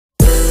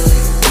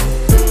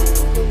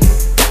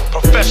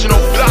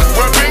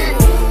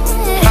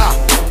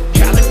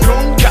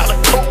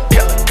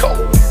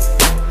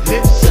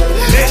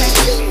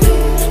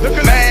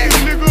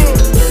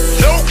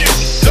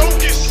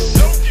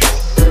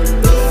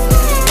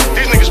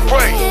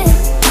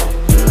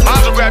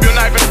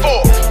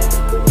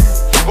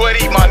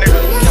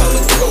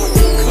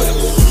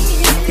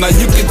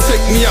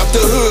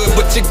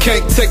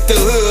can't take the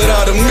hood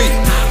out of me.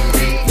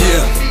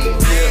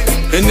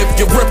 Yeah. And if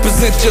you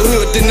represent your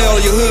hood, then all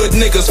your hood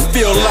niggas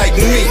feel like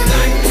me.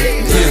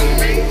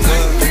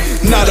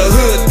 Yeah. Now the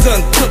hood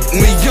done took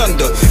me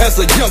under as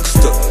a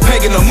youngster,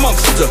 hanging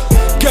amongst the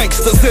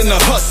gangsters and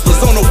the hustlers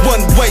on a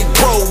one-way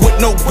road with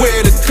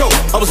nowhere to go.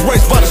 I was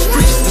raised by the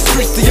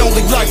streets the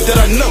only life that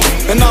I know.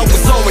 And I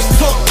was always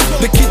taught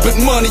to keep it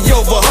money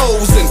over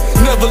hoes and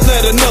never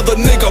let another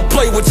nigga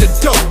play with your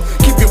dough.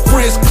 Keep your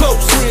friends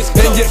close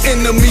and your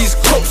enemies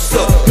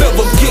closer.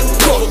 Never get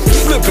caught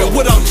slipping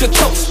without your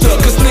toaster,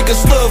 cause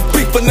niggas love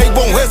beef and they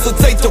won't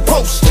hesitate to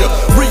roast ya.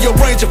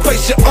 Rearrange your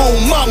face, your own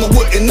mama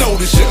wouldn't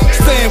notice ya.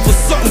 Stand for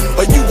something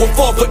or you will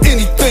fall for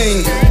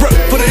anything. Rep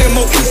for the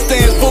MOE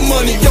stands for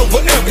money over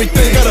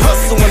everything. Gotta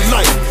hustle in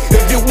life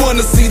if you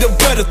wanna see the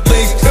better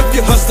things. If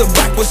you hustle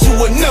backwards, you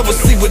will never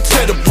see what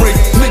cheddar bring.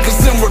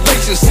 Niggas in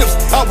relationships,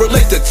 I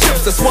relate to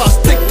chips. That's why I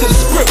stick to the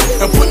script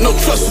and put no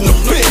trust in the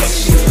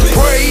bitch.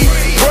 Pray,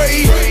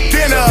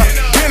 dinner.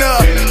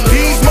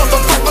 These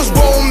motherfuckers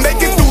won't make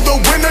it through the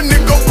winter,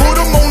 nigga. Put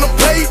them on the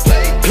plate.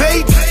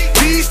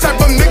 These type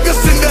of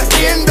niggas in the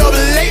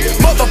NWA,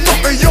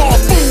 motherfucker, y'all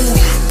fool.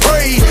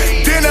 Pray,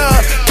 dinner.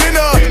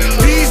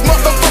 These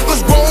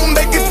motherfuckers won't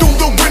make it through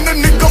the winter,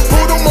 nigga.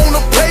 Put them on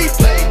the plate.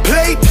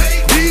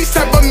 These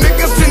type of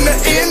niggas in the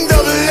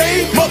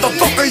NWA,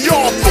 motherfucker,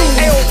 y'all fool.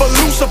 L for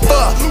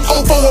Lucifer,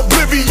 O for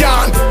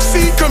Oblivion,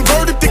 C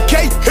converted to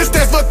K, it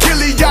stands for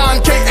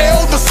Killian.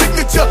 KL the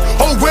signature,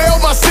 oh well,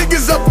 my sig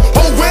is up.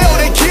 Oh well,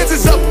 they kids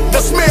is up. The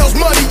smells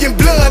money and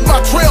blood,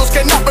 my trails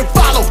cannot be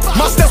followed.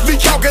 My steps be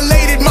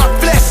calculated, my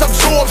flesh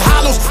absorb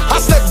hollows. I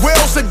slept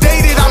well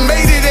sedated, I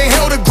made it and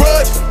held a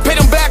grudge. Paid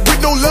them back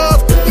with no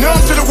love, numb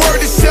to the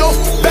word itself.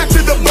 Back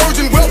to the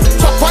virgin wealth,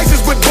 talk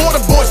prices with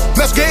border boys.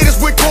 Mess gators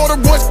with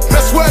corduroys,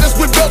 mess sweaters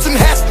with belts and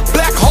hats.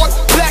 Black heart,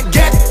 black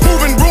gat,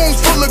 moving rooms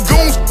full of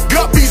goons.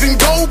 Guppies and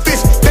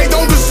goldfish, they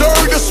don't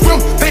deserve to swim.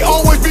 They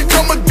always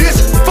become a dish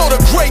for the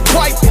great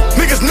white.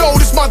 Niggas know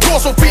this my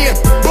dorsal fin.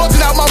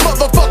 Bulging out my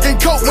motherfucking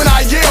coat when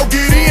I yell,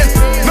 get in.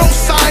 No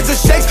signs of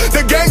shakes,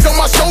 the gang's on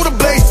my shoulder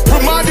blades.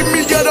 Reminded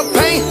me of the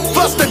pain,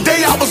 plus the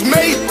day I was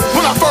made.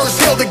 When I first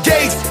held the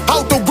gates,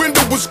 out the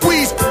window was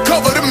squeezed.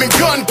 Covered them in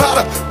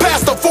gunpowder,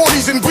 past the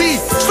 40s and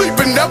weed.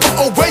 Sleeping never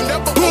awake,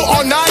 pull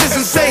all nighters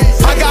and say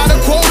I got a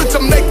quota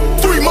to make,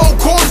 3 more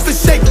quarters to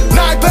shake.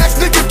 9 packs,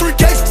 nigga, 3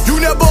 cakes. You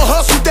never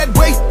hustled that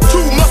way.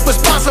 Too much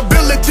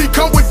responsibility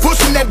come with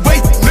pushing that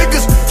weight.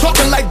 Niggas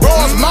talking like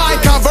bras,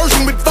 mind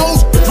conversion with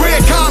foes.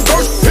 Red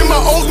Converse in my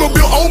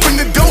Oldsmobile, open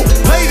the door.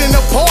 Played in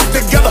the park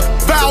together,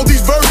 vowed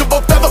these birds of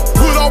a feather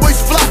would always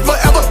fly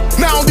forever.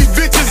 Now these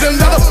bitches in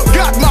leather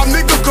got my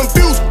nigga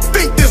confused.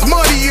 Think this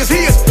money is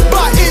his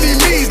by any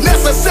means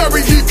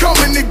necessary. He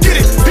coming to get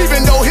it,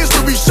 even though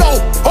history show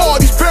all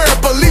these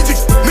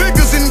paraplegics,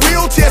 niggas in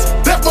wheelchairs,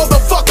 that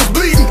motherfuckers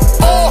bleeding.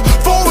 All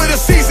 4 of the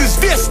seasons,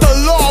 this the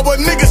law.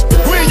 But niggas,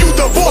 when you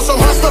divorce them,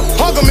 hustler,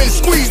 hug them and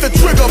squeeze the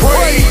trigger.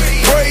 Pray,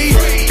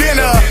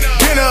 dinner.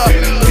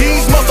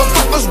 These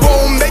motherfuckers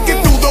won't make it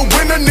through the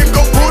winter,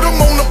 nigga. Put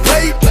them on the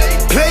plate.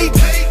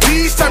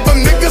 These type of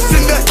niggas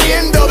in the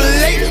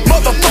NWA,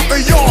 motherfucker,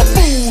 y'all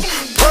fool.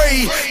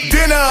 Pray,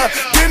 dinner.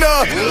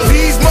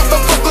 These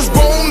motherfuckers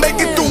won't make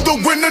it through the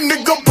winter,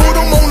 nigga. Put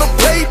them on the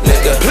plate.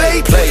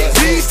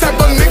 These type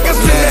of niggas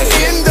in the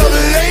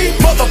NWA,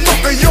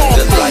 motherfucker, y'all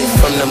fool. The light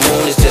from the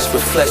moon is just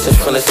reflections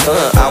from the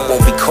sun. I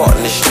won't be caught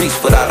in the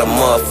streets without a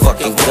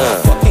motherfucking gun.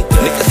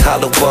 Niggas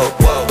holler whoa,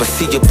 but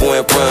see your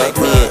boy and run.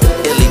 Me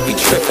and Illy be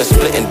trippin',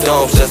 splitting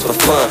domes just for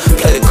fun.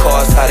 Play the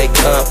cards how they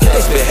come.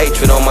 They spit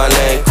hatred on my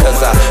name, cause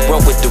I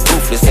run with the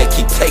ruthless and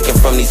keep taking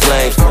from these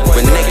lames.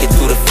 We're naked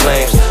through the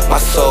flames, my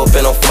soul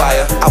been on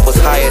fire. I was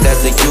hired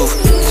as a youth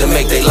to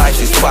make their lives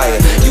inspire.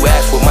 You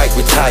ask what Mike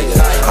retires,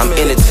 I'm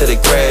in it to the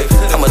grave.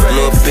 I'm a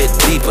little bit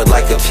deeper,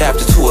 like a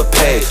chapter to a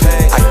page.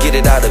 I get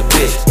it out of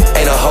bitch,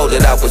 ain't a hoe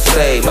that I would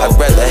save. I'd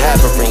rather have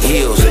her in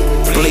heels,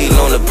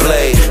 bleeding on the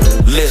blade.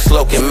 List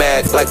looking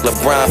mad like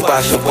LeBron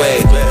Bosh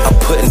away. I'm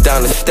putting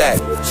down the stack,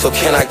 so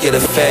can I get a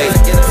fade?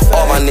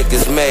 All my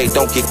niggas made,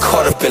 don't get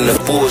caught up in the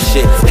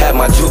bullshit. Have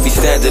my juvie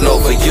standing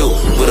over you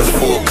with a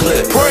full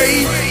clip.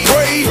 Pray,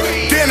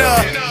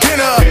 dinner.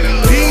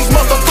 These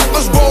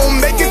motherfuckers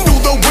won't make it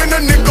through the winter,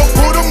 nigga.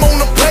 Put them on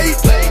the plate.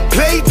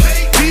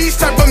 These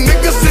type of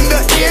niggas in the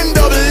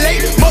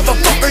NWA,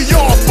 motherfucker,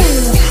 y'all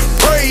fool.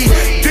 Pray,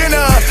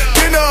 dinner.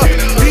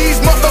 These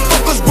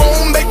motherfuckers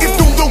won't make it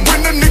through the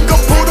winter, nigga.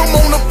 Put them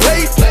on the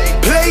plate.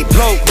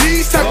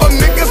 These type of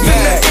niggas in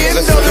the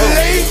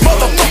NWA,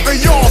 motherfucker,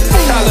 y'all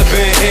fool.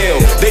 Taliban hell,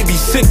 they be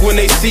sick when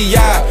they see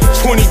I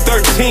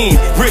 2013,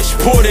 Rich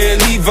Porter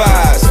and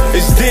Levi's.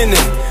 It's dinner,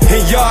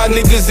 and y'all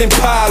niggas in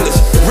pilots.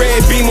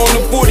 Red beam on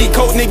the 40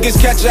 coat, niggas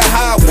catch a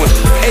high one.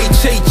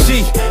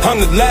 HHE, I'm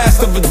the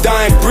last of a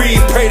dying breed.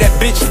 Pray that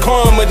bitch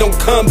karma don't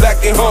come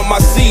back and haunt my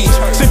siege.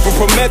 Sipping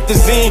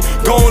promethazine,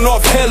 going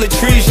off hella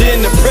trees. You're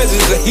in the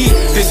presence of heat,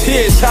 this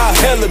here's how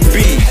hella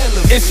be.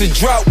 It's a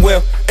drought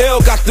well. L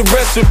got the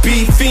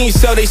recipe. Fiends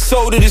sell they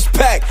soul to this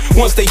pack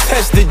once they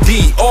test the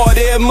D. All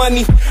their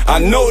money,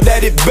 I know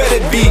that it better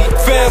be.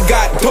 Fam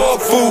got dog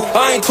food,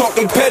 I ain't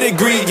talking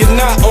pedigree. You're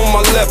not on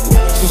my level,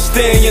 so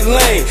stay in your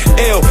lane.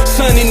 L,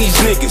 son in these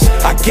niggas,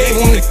 I gave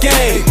them the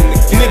game.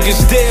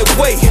 Niggas dead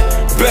weight,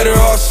 better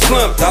off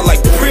slumped. I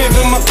like Priv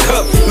in my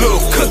cup, little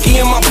cookie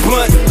in my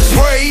blunt.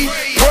 Pray,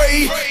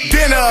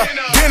 dinner.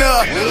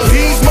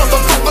 These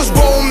motherfuckers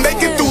won't make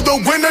it through the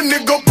winter,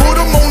 nigga.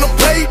 Put them on the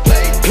plate.